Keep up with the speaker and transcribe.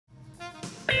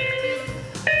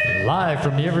Live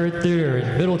from the Everett Theater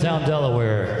in Middletown,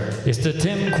 Delaware, it's the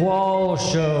Tim Qualls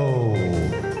Show.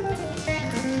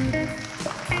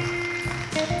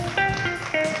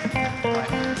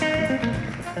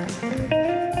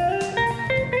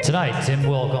 Tonight, Tim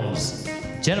welcomes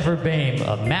Jennifer Bain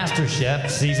of MasterChef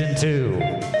Season 2.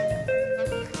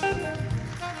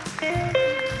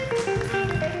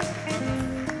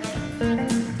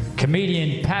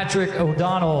 Comedian Patrick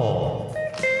O'Donnell.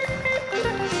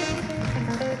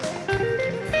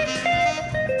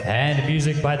 And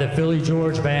music by the Philly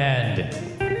George Band.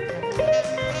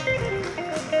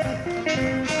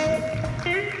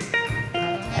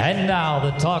 And now,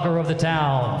 the talker of the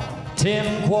town, Tim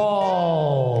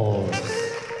Qualls.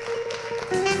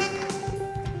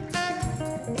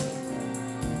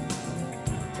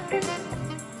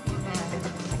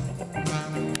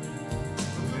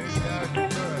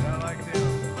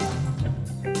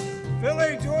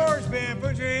 Philly George Band,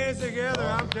 put your hands together,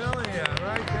 I'm telling you,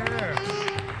 right there.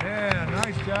 Yeah,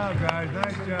 nice job, guys,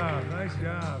 nice job, nice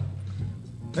job.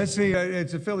 Let's see,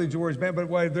 it's a Philly George Band, but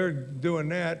while they're doing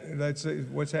that, that's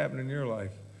what's happening in your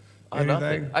life.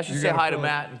 Nothing. I should say hi to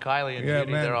Matt and Kylie and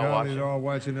Judy. Matt They're all and Kylie, watching. they're all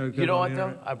watching. You know what,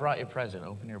 though? I brought you a present.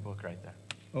 Open your book right there.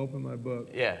 Open my book.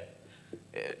 Yeah.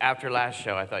 After last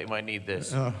show, I thought you might need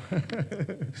this. Oh.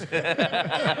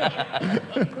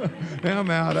 I'm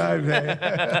out.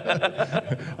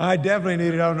 I definitely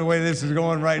need it on the way this is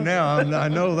going right now. I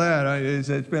know that.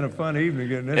 It's been a fun evening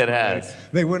getting this. It has.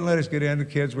 They wouldn't let us get in. The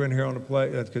kids were in here on the play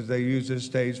because they use this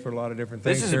stage for a lot of different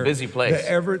things. This is a busy place. The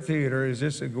Everett Theater. Is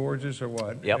this gorgeous or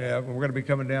what? Yep. Yeah. We're going to be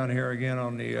coming down here again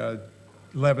on the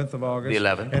 11th of August. The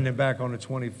 11th. And then back on the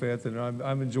 25th. And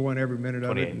I'm enjoying every minute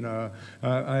of it. And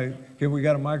have we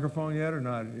got a microphone yet or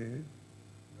not?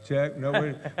 Check. No,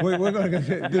 we're going to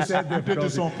get this. I did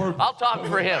this on purpose. I'll talk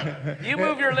for him. You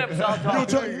move your lips, I'll talk.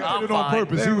 You did it on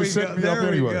purpose. He was setting me up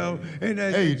anyway. There we go. And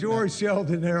Hey, George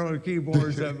Sheldon there on the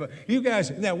keyboards. You guys,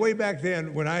 now way back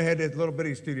then when I had this little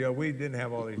bitty studio, we didn't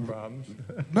have all these problems.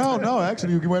 No,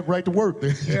 actually, you went right to work.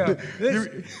 Yeah,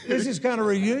 this is kind of a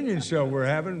reunion show we're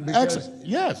having. Because,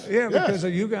 yes. Yeah, because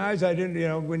of you guys, I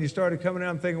didn't, when you started coming out,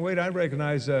 I'm thinking, wait, I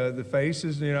recognize the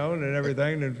faces, and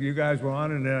everything, and you guys were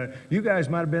on, and you guys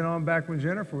might have been on back when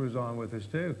Jennifer was on with us,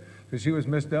 too. Because she was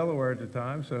Miss Delaware at the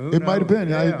time, so who knows? It might have been,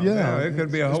 yeah. It could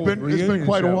be a whole reunion It's been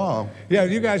quite show. a while. Yeah,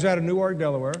 you guys out of Newark,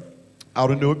 Delaware. Out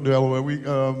of Newark, Delaware. We,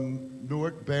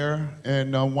 Newark, there,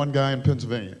 and one guy in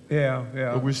Pennsylvania. Yeah.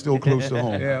 But we're still close to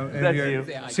home. Yeah, and That's your you.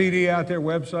 CD out there,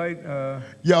 website?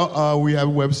 We have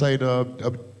a website,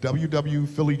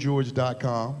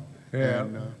 www.phillygeorge.com. Yeah,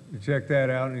 and, you check that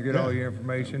out and you get all your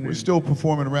information. We're still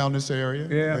performing around this area.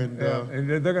 And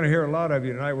they're going to hear a lot of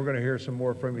you tonight. We're going to hear some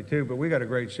more from you, too. But we got a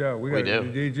great show. We do.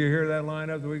 Did you hear that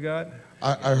lineup that we got?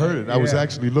 I heard it. I was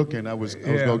actually looking. I was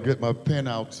going to get my pen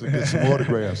out to get some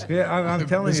autographs. Yeah, I'm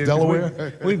telling you.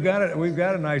 Delaware? We've got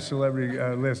a nice celebrity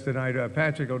list tonight.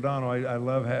 Patrick O'Donnell, I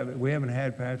love having. We haven't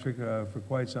had Patrick for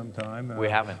quite some time. We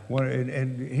haven't.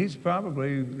 And he's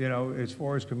probably, as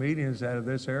far as comedians out of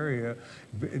this area,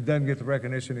 doesn't get the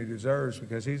recognition he deserves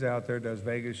because he's out there, does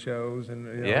Vegas shows,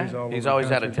 and he's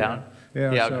always out of town. Yeah,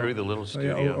 he outgrew the little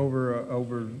studio.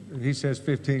 Over, he says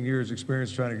 15 years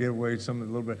experience trying to get away some a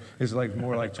little bit. It's like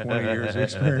more like 20 years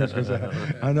experience because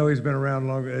I know he's been around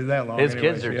that long. His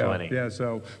kids are 20. Yeah,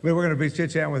 so we're going to be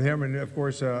chit-chatting with him and of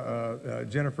course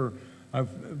Jennifer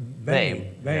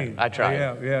Bain. Yeah, I tried.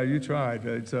 Yeah, you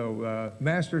tried. So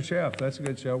MasterChef, that's a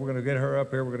good show. We're going to get her up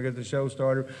here. We're going to get the show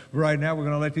started. Right now, we're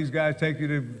going to let these guys take you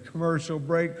to commercial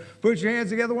break. Put your hands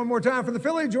together one more time for the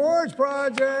Philly George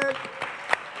Project.